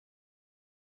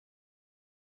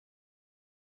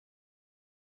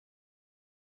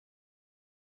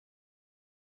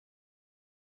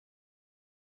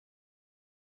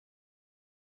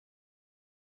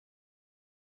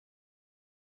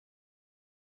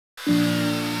They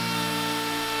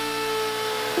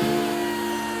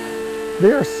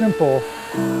are simple,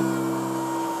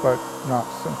 but not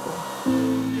simple.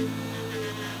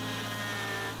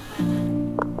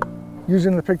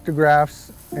 Using the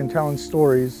pictographs and telling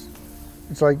stories,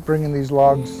 it's like bringing these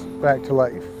logs back to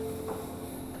life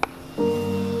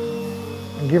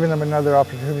and giving them another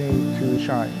opportunity to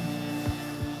shine.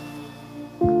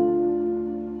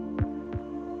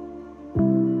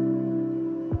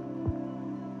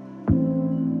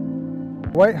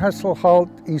 White Hustle Halt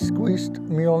Isquist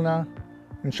Milna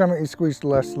and Shama Isquist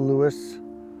Les Lewis.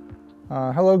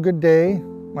 Hello, good day.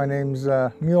 My name's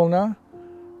Milna.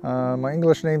 My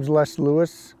English name's Les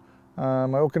Lewis.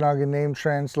 My Okanagan name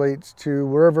translates to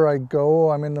wherever I go,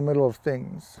 I'm in the middle of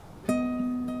things.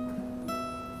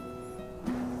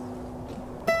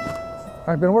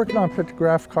 I've been working on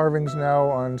pictograph carvings now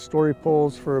on story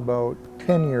poles for about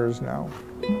 10 years now.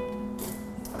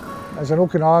 As an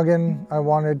Okanagan, I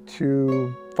wanted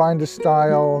to find a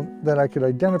style that I could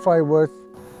identify with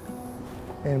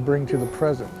and bring to the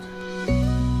present.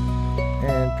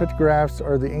 And pictographs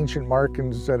are the ancient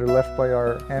markings that are left by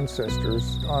our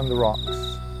ancestors on the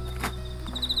rocks.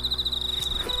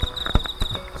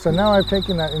 So now I've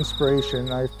taken that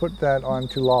inspiration, I've put that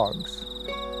onto logs.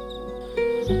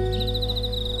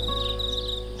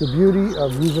 The beauty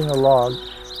of using a log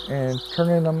and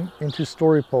turning them into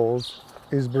story poles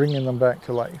is bringing them back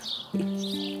to life.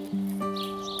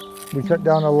 We cut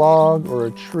down a log or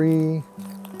a tree,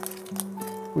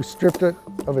 we stripped it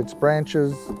of its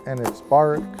branches and its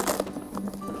bark.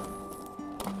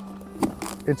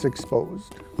 It's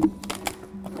exposed.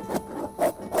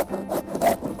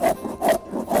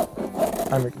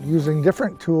 I'm using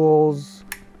different tools,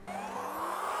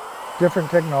 different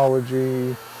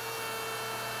technology,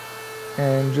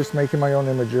 and just making my own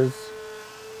images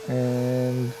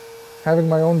and having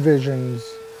my own visions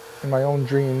and my own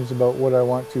dreams about what I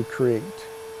want to create.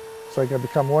 It's like I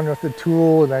become one with the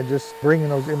tool and I just bring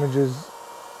those images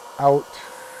out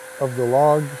of the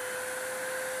log.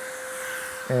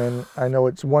 And I know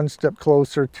it's one step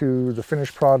closer to the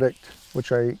finished product,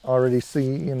 which I already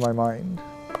see in my mind.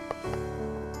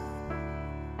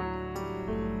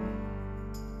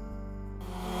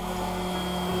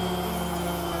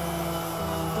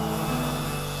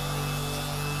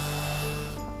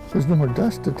 There's no more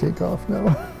dust to take off now.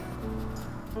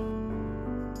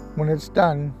 When it's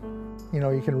done,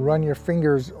 you can run your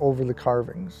fingers over the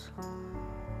carvings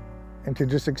and to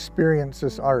just experience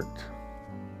this art.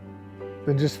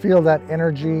 Then just feel that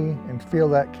energy and feel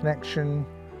that connection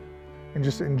and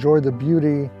just enjoy the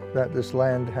beauty that this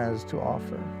land has to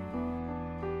offer.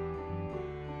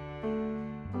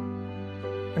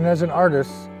 And as an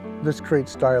artist, this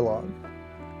creates dialogue.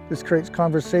 This creates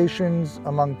conversations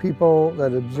among people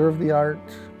that observe the art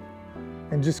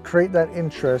and just create that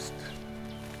interest,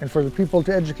 and for the people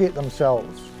to educate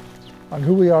themselves on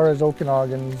who we are as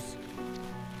Okanagans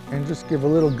and just give a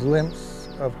little glimpse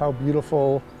of how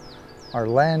beautiful our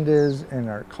land is and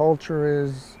our culture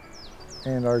is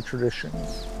and our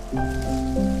traditions.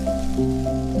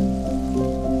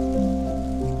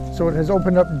 So it has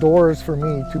opened up doors for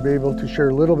me to be able to share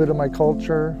a little bit of my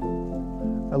culture,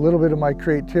 a little bit of my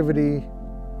creativity,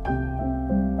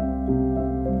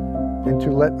 and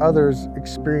to let others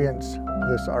experience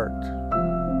this art.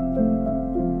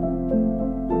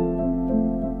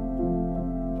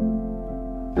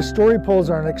 The story poles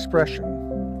are an expression.